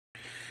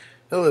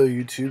Hello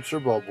YouTube, Sir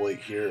Bob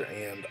Blake here,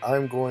 and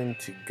I'm going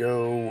to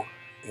go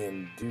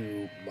and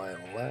do my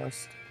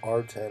last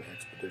R10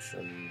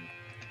 expedition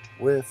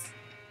with,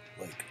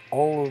 like,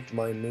 all of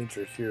my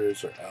major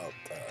heroes are out,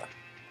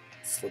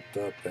 slipped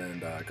up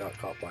and got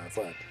caught by a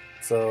flat.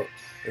 So,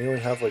 we only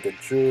have like a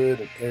Druid,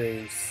 an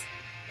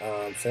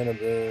Ares, Santa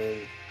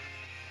Boon,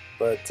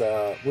 but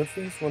with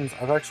these ones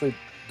I've actually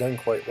done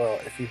quite well.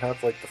 If you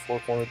have like the four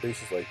corner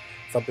bases, like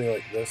something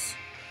like this,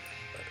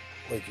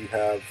 like you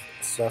have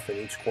stuff in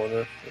each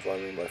corner, is what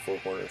I mean by four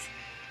corners,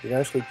 you can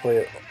actually play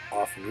it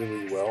off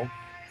really well.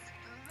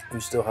 You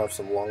still have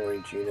some long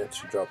range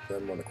units, you drop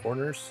them on the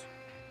corners,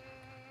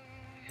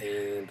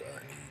 and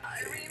I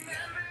need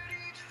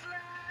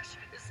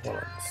one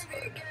on this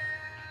side.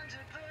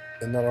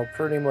 And that'll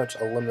pretty much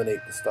eliminate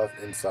the stuff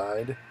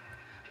inside.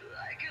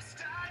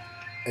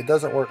 It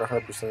doesn't work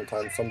 100% of the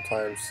time.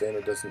 Sometimes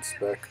Santa doesn't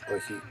spec,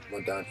 like he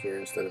went down here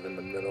instead of in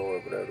the middle or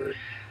whatever.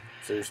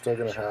 So you're still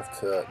going to have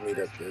to meet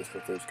up this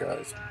with those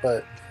guys.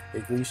 But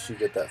at least you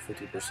get that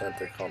 50%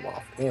 to come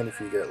off. And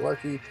if you get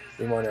lucky,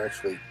 you might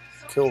actually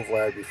kill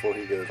Vlad before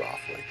he goes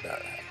off, like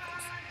that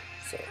happens.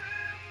 So,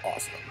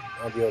 awesome.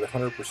 I'll be able to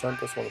 100%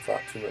 this one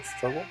without too much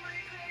trouble.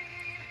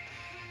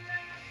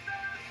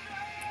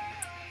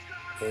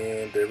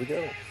 And there we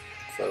go.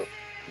 So,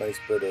 nice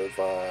bit of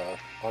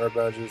honor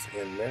badges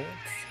and merits.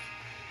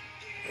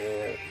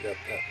 And we got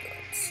that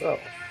done. So,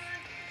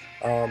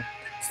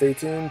 stay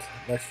tuned.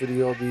 Next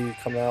video I'll be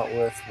coming out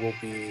with will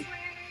be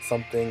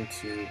something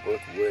to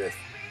work with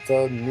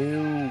the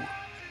new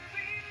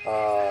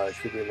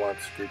Creepy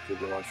Monster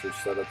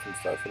setups and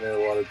stuff. I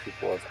know a lot of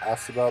people have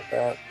asked about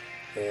that,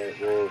 and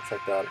we'll check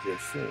that out here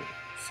soon.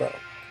 So,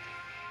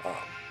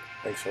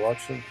 thanks for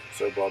watching.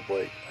 Sir Bob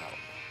Blake out.